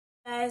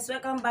guys,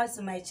 welcome back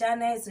to my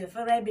channel. It's your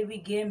favorite baby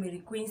girl,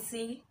 Mary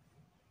Quincy.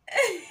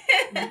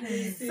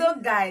 So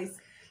guys,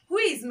 who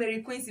is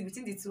Mary Quincy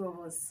between the two of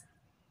us?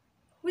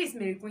 Who is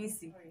Mary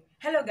Quincy?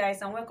 Hello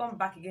guys, and welcome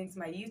back again to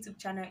my YouTube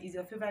channel. It's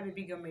your favorite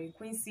baby girl, Mary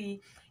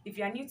Quincy. If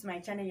you are new to my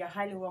channel, you're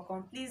highly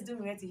welcome. Please don't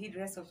forget to hit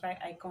the red subscribe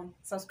icon.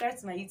 Subscribe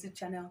to my YouTube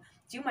channel.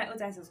 To you, my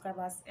old-time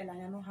subscribers,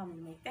 Elanya no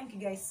harm. Thank you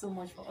guys so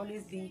much for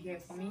always being here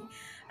for me.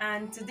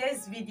 And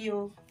today's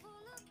video,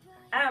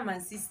 I and my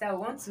sister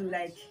want to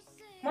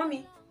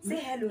mommy, say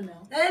hello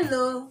now.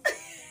 Hello.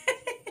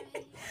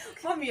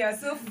 Mommy, you are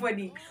so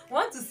funny.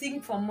 Want to sing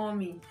for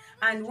mommy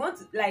and want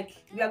to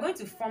we are going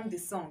to form the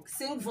song.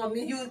 Sing for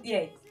me.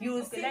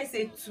 You say, let's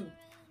say two,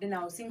 then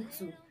I'll sing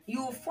two.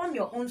 You form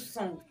your own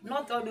song,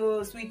 not all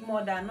those sweet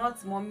mother,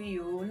 not mommy.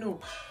 You know,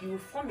 you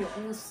form your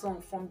own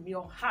song from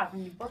your heart,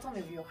 from the bottom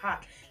of your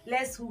heart.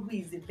 Let's who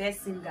is the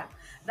best singer.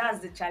 That's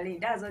the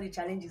challenge. That's what the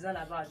challenge is all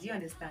about. Do you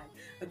understand?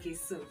 Okay,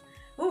 so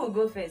who will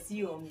go first,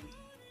 you or me?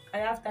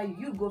 And after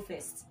you go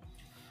first.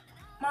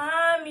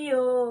 Mommy,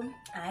 oh,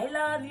 I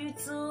love you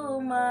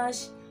too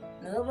much.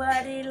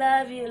 Nobody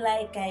love you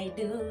like I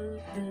do.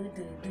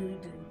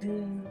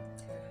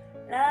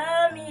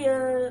 Love me,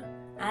 oh,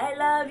 I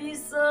love you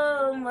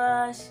so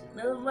much.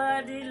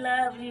 Nobody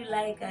love you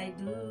like I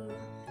do.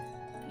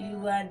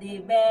 You are the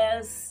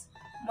best,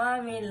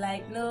 mommy,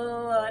 like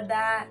no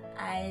other.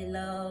 I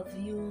love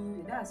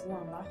you. That's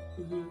one, ma.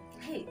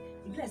 Hey,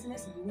 you bless me.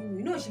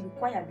 You know she be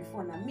quiet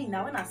before now. Me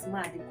now when I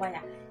smile, I be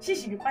quiet. She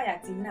should be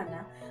quiet in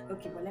now.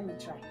 Okay, but let me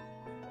try.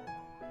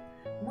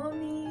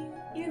 Mommy,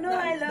 you know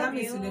I love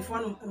you. The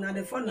phone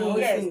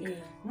Yes.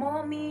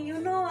 Mommy, you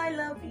know I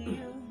love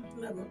you.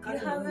 You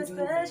have a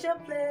special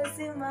place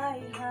in my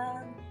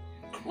heart.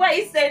 Why are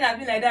you saying I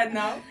be like that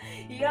now?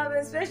 You have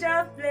a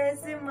special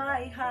place in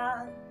my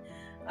heart.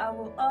 I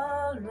will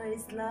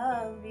always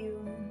love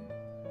you,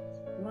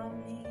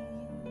 mommy.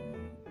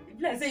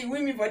 Let's say you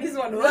win me for this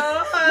one.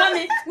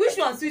 Mommy, which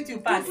one sweet you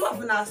pass? Two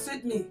of them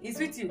sweet me. It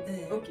sweet you?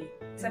 Okay.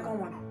 Second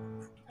one.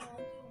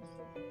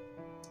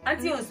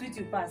 Auntie on sweet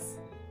you pass.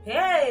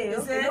 Hey,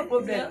 okay, no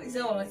problem.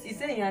 He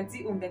say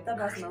auntie on better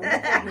pass now. No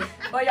problem.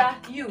 But yeah,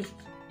 you.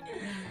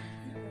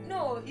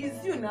 No,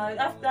 it's you now.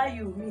 After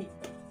you, me.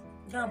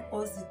 Go and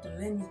pause it to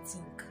let me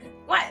think.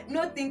 Why?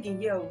 No thinking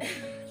here. Okay.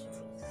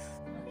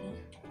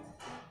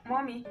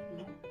 Mommy,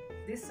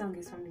 this song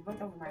is from the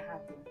bottom of my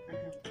heart.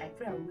 I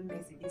pray I will win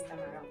mercy this time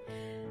around.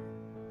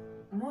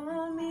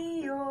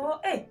 Mommy, oh,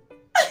 hey.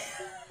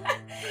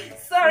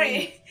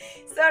 Sorry.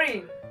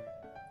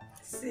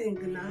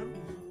 Sing now.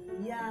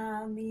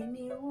 Yeah, me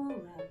ni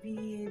ura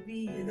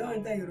baby. You don't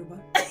enter Yoruba.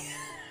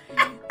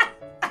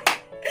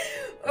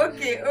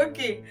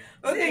 Okay.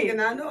 Sing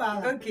now, no.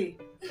 Okay.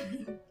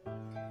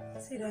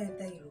 Say don't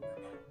enter Yoruba.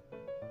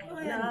 I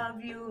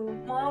love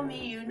you,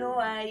 mommy, you know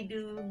I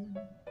do.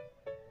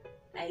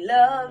 I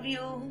love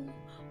you,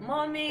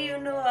 mommy, you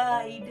know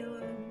I do.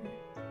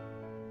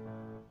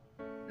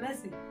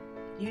 Mercy,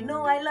 you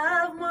know I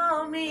love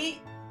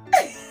mommy.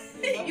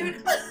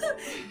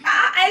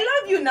 I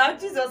love you now,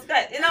 Jesus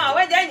Christ. You know,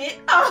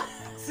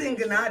 Sing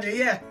now,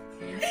 yeah.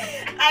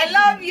 I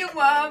love you,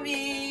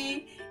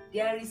 mommy.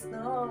 There is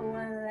no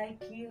one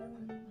like you.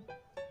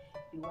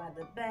 You are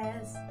the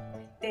best.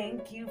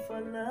 Thank you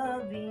for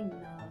loving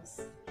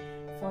us.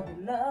 For the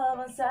love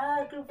and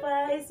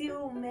sacrifice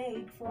you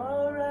make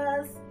for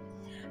us.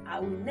 I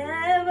will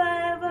never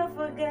ever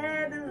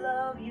forget the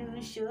love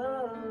you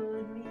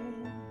showed me.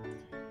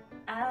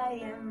 I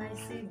and my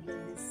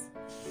siblings,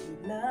 we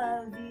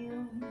love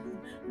you.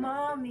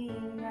 Mommy,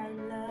 I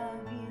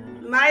love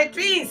you. My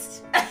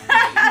twist.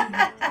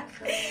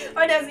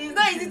 Honestly, it's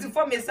not easy to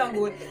form a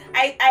song.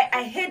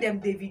 I hate them,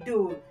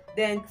 Davido.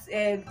 Then,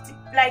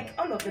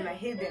 all of them, I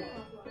hate them.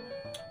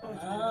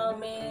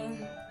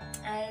 Mommy,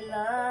 I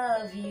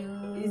love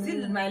you. Is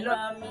it my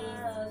love? Mommy, I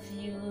love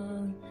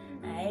you.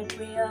 I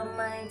pray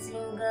Almighty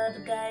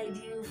God guide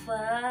you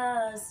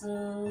far,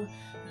 so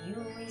you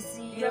will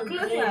see your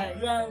great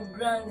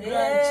grandchildren.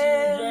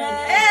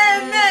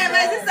 Amen.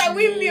 My sister,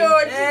 with me,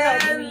 oh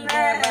Jesus. We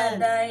never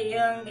die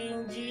young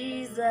in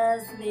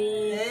Jesus'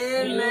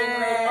 name.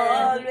 Amen.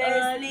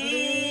 Always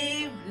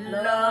live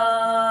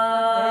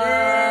long.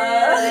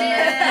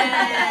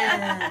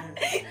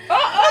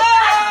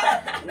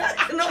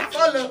 No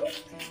follow.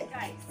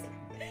 Guys,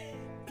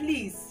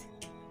 please,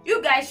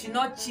 you guys should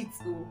not cheat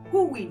though.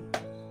 Who win?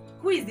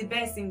 Who is the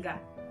best singer?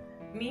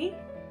 Me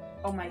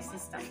or my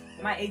sister?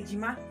 My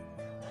ejima?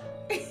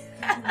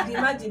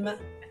 Dima.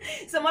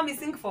 So mommy,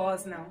 sing for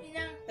us now.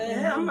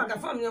 I'm not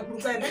gonna form your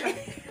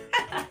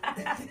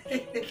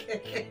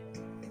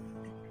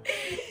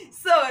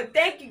So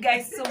thank you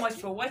guys so much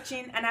for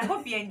watching, and I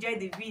hope you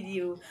enjoyed the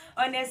video.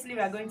 Honestly,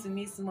 we are going to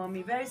miss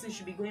mommy. Very soon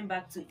she'll be going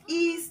back to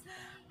East,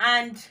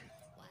 and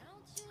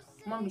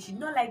mommy, she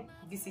don't like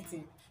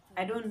visiting.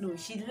 I don't know.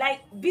 She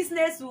like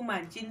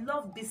businesswoman. She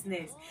love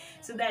business.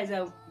 So that is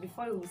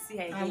before you will see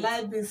her again. I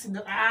like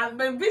business. I've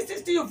been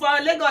business to you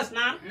for Lagos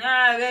now.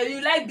 Nah,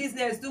 you like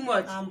business too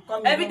much. I'm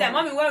coming. Every time,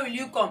 mommy, when will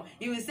you come?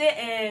 You will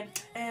say,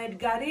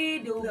 Gary,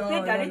 they will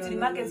take Gary to the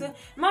market. So,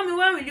 mommy,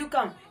 when will you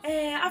come?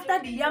 After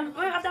the yam,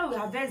 after we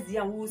harvest the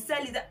yam, we will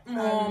sell it.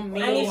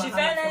 Mommy. And if she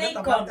finally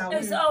come,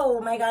 they say, oh,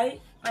 my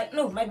Gary,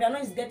 my piano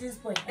is getting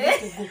spoiled. I need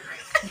to go.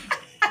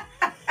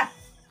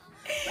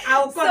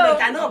 I will come. So, They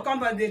cannot come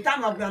by the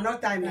time of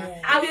granite time now.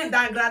 Yeah. I will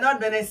done granite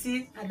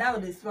benesi, and that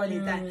will destroy the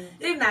time.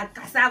 If not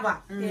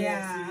cassava,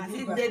 yeah,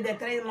 if they the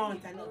 3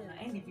 months, I know.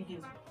 End the video.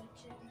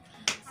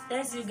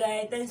 Thanks you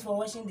guys. Thanks for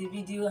watching the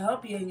video. I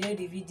hope you enjoyed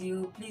the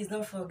video. Please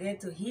don't forget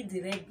to hit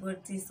the red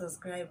button,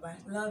 subscribe.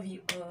 Love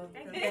you all.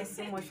 Thank you guys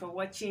so much for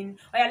watching.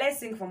 Oh yeah, let's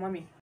sing for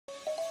mommy.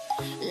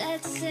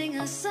 Let's sing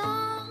a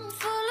song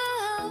full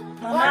of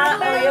hope. Mama,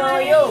 oh yo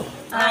yo,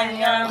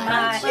 Anyama,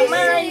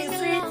 Mama, you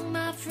sweet. Along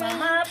my friend,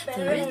 Mama, for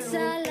it's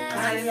our last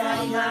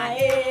Anyama,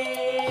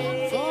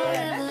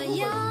 forever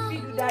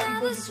young,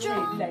 never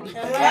strong. If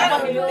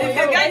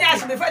you get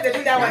yash before they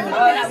do that one.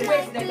 Oh yeah,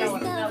 wait, that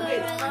one. Now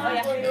wait. Oh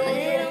yeah.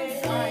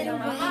 Live fade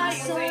away,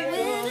 so in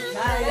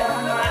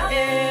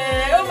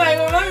Oh my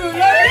God, mommy, we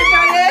love you,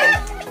 darling.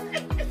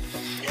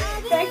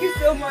 Thank you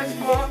so much,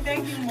 mom.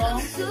 Thank you,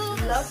 mom.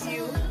 Love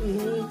you.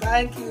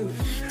 Thank you.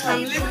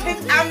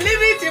 I'm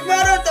leaving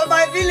tomorrow to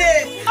my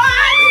village.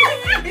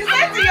 You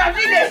went to your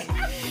village.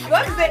 You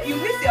want to say you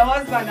miss your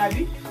husband,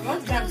 Abby? You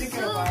want to go and take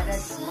care of our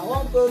daddy? I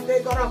want to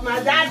take care of my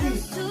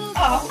daddy.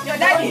 Oh, your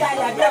daddy.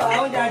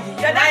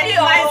 Your daddy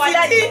or our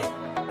daddy?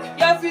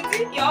 Your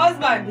sweetie, your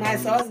husband.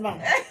 Nice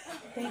husband.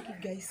 Thank you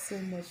guys so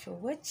much for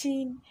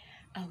watching.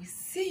 I will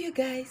see you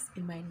guys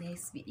in my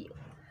next video.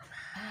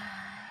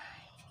 Bye.